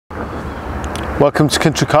Welcome to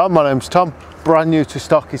Country Car, my name's Tom. Brand new to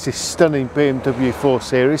stock is this stunning BMW 4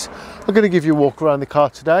 Series. I'm going to give you a walk around the car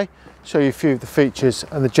today, show you a few of the features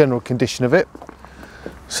and the general condition of it.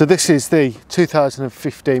 So this is the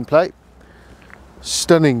 2015 plate,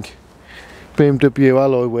 stunning BMW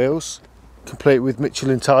alloy wheels, complete with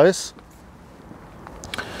Michelin tyres.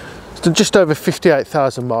 It's done just over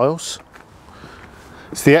 58,000 miles.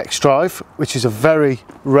 It's the X-Drive, which is a very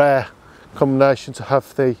rare combination to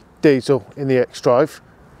have the diesel in the X-Drive.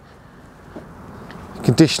 The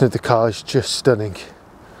condition of the car is just stunning.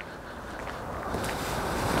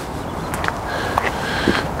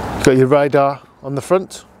 You've got your radar on the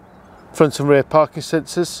front and rear parking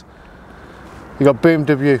sensors. You've got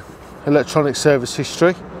BMW electronic service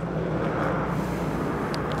history.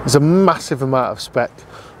 There's a massive amount of spec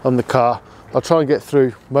on the car. I'll try and get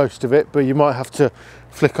through most of it, but you might have to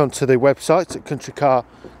flick onto the website at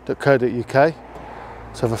countrycar.co.uk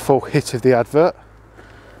to have a full hit of the advert.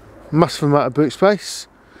 Massive amount of boot space.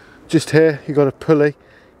 Just here you've got a pulley,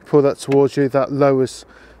 you pull that towards you, that lowers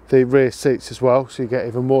the rear seats as well, so you get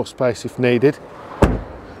even more space if needed.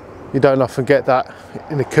 You don't often get that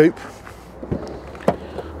in a coupe.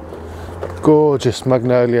 Gorgeous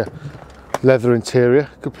magnolia leather interior,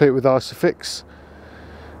 complete with Isofix.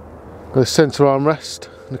 Got a centre armrest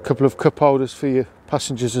and a couple of cup holders for your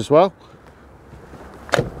passengers as well.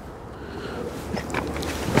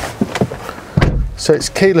 So it's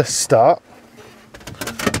keyless start,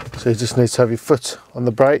 so you just need to have your foot on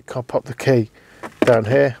the brake. I'll pop the key down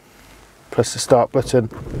here, press the start button,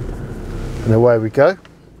 and away we go.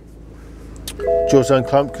 Dual zone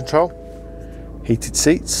climate control, heated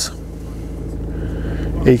seats,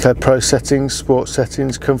 Eco Pro settings, sport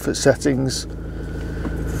settings, comfort settings.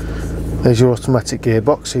 There's your automatic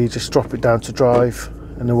gearbox, so you just drop it down to drive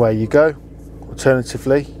and away you go.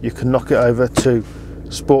 Alternatively, you can knock it over to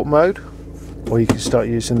sport mode, or you can start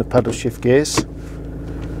using the paddle shift gears.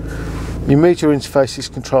 Your meter interface is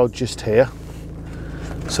controlled just here,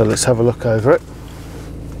 so let's have a look over it.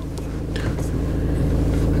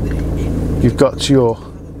 You've got your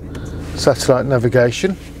satellite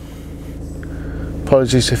navigation.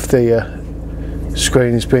 Apologies if the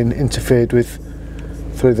screen has been interfered with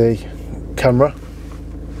through the camera.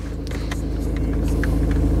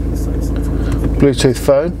 Bluetooth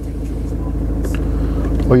phone,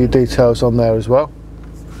 all your details on there as well.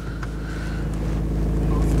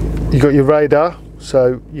 You've got your radar,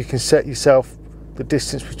 so you can set yourself the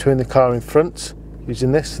distance between the car in front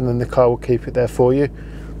using this, and then the car will keep it there for you.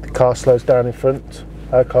 The car slows down in front,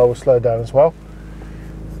 our car will slow down as well.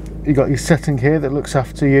 You've got your setting here that looks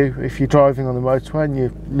after you if you're driving on the motorway and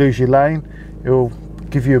you lose your lane. It will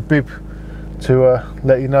give you a bib to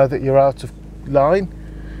let you know that you're out of line.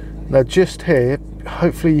 Now just here,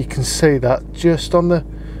 hopefully you can see that just on the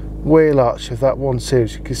wheel arch of that 1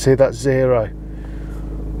 Series, you can see that 0.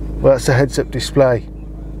 Well, that's a heads-up display,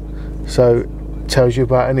 so it tells you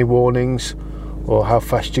about any warnings or how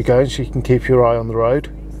fast you're going, so you can keep your eye on the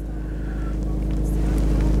road.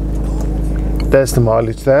 There's the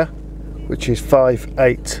mileage there, which is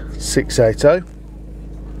 58680.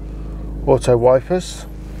 Auto wipers,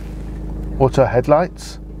 auto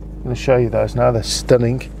headlights. I'm going to show you those now, they're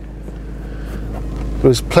stunning.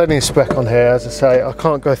 There's plenty of spec on here. As I say, I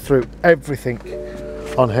can't go through everything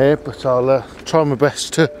on here, but I'll try my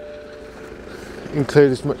best to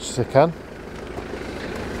include as much as I can.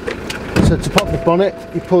 So to pop the bonnet,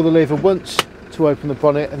 you pull the lever once to open the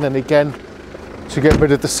bonnet, and then again to get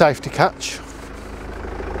rid of the safety catch.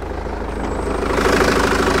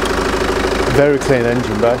 Very clean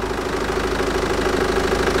engine bay.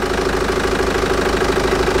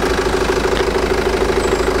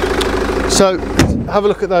 So have a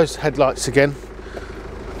look at those headlights again.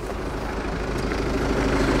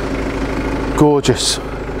 Gorgeous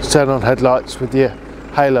xenon headlights with your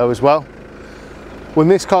halo as well. When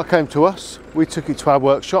this car came to us, we took it to our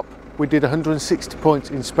workshop. We did a 160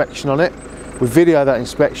 point inspection on it. We video that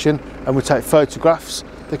inspection and we take photographs.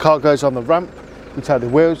 The car goes on the ramp, we take the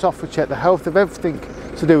wheels off, we check the health of everything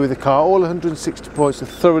to do with the car. All 160 points are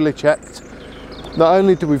thoroughly checked. Not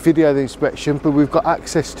only do we video the inspection, but we've got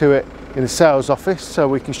access to it in the sales office, so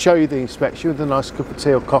we can show you the inspection with a nice cup of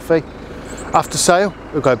tea or coffee. After sale,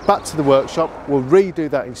 we'll go back to the workshop, we'll redo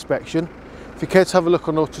that inspection. If you care to have a look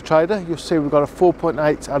on Auto Trader, you'll see we've got a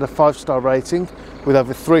 4.8 out of 5-star rating with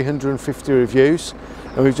over 350 reviews,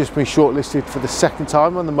 and we've just been shortlisted for the 2nd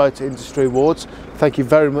time on the Motor Industry Awards. Thank you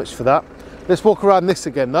very much for that. Let's walk around this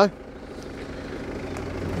again though.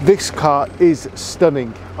 This car is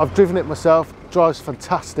stunning. I've driven it myself, drives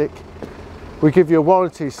fantastic. We give you a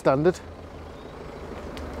warranty standard,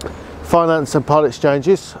 finance and part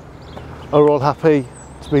exchanges. are all happy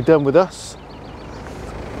to be done with us.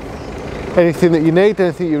 Anything that you need,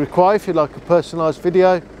 anything you require, if you'd like a personalised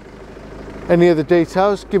video, any other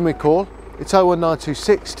details, give me a call. It's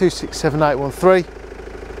 01926 267 813.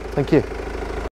 Thank you.